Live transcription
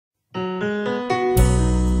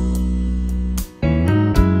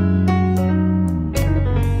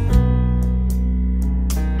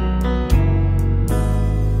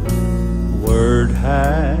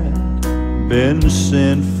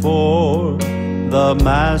the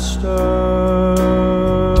Master.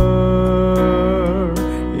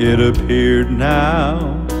 It appeared now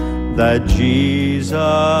that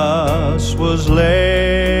Jesus was laid,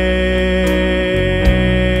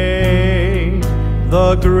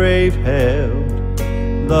 the grave held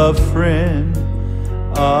the friend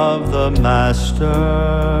of the Master.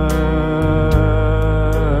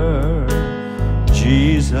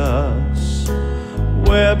 Jesus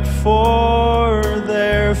wept for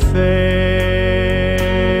their fame.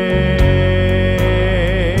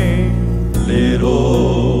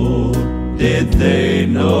 Little did they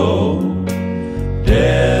know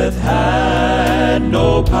death had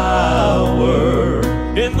no power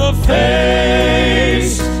in the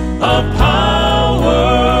face of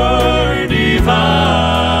power divine.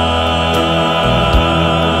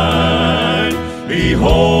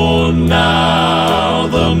 Behold, now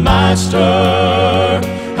the Master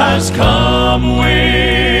has come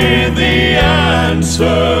with the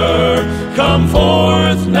answer. Come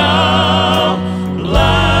forth now,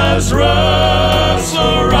 Lazarus,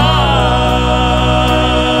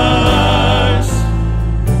 arise.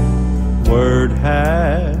 Word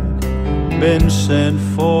had been sent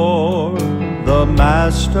for the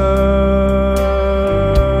Master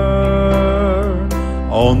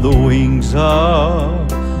on the wings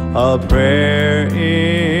of a prayer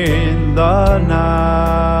in the night.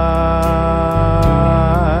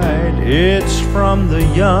 It's from the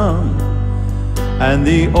young and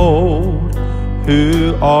the old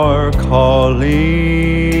who are calling.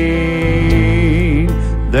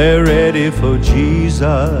 They're ready for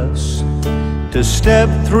Jesus to step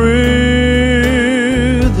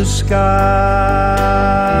through the sky.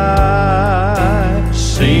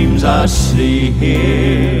 Seems I see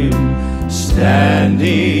him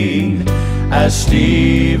standing as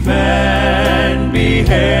Stephen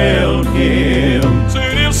beheld him.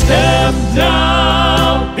 Soon he'll step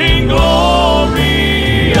down in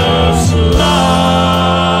glorious light.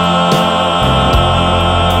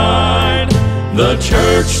 The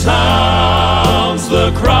church sounds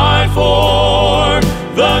the cry for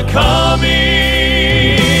the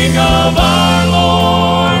coming of our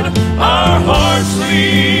Lord. Our hearts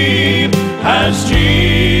leap as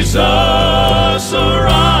Jesus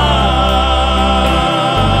arrives.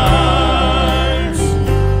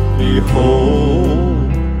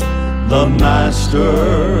 Behold, the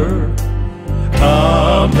Master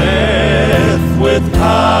cometh with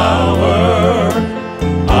power.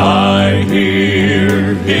 I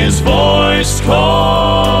hear his voice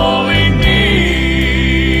calling me.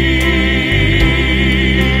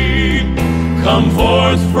 Come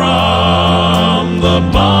forth from the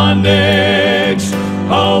bondage,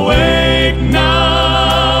 awake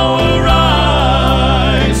now,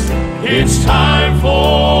 arise. It's time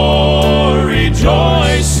for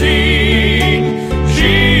rejoicing.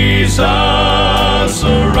 Jesus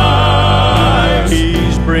arrives.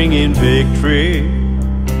 He's bringing victory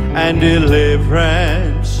and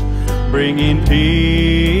deliverance, bringing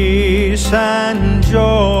peace and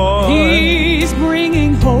joy. He's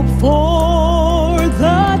bringing hope for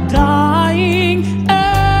the dying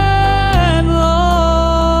and lost.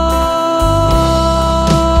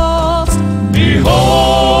 Behold,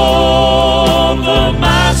 the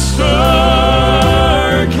Master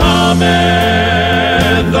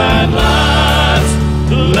cometh at last.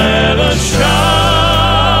 Let us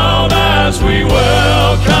shout as we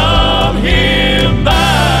welcome him back.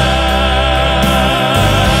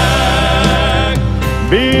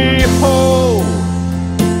 Behold,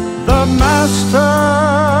 the Master